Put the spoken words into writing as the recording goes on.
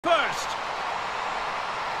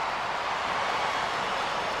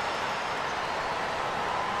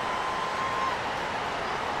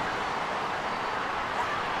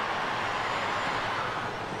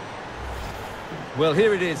Well,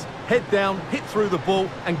 here it is. Head down, hit through the ball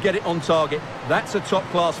and get it on target. That's a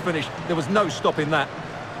top-class finish. There was no stopping that.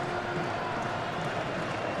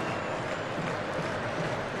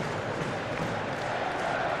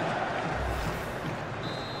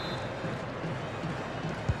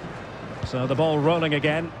 So the ball rolling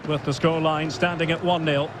again with the scoreline standing at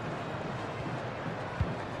 1-0.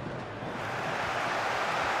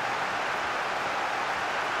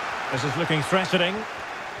 This is looking threatening.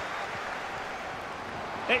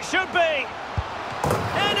 It should be.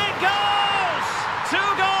 In it goes! 2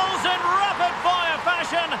 goals in rapid-fire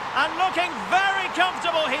fashion and looking very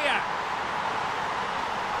comfortable here.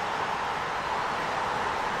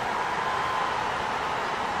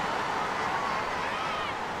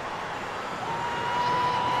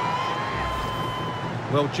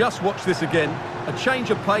 Well, just watch this again. A change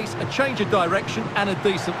of pace, a change of direction and a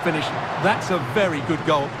decent finish. That's a very good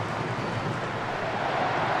goal.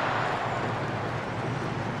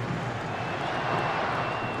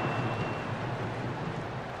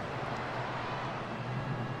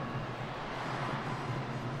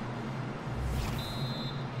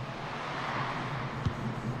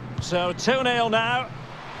 So 2-0 now.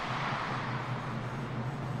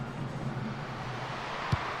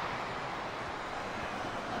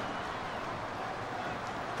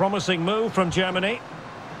 Promising move from Germany.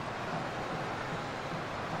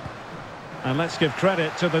 And let's give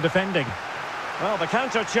credit to the defending. Well, the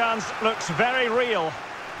counter chance looks very real.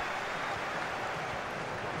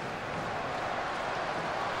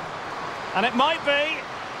 And it might be.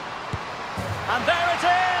 And there it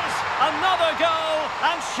is! Another goal!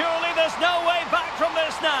 And surely there's no way back from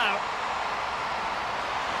this now.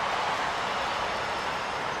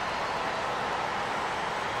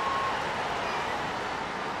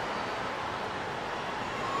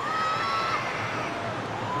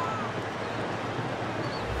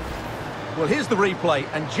 Well, here's the replay,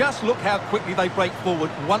 and just look how quickly they break forward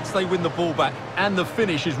once they win the ball back. And the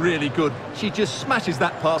finish is really good. She just smashes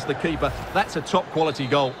that past the keeper. That's a top-quality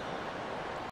goal.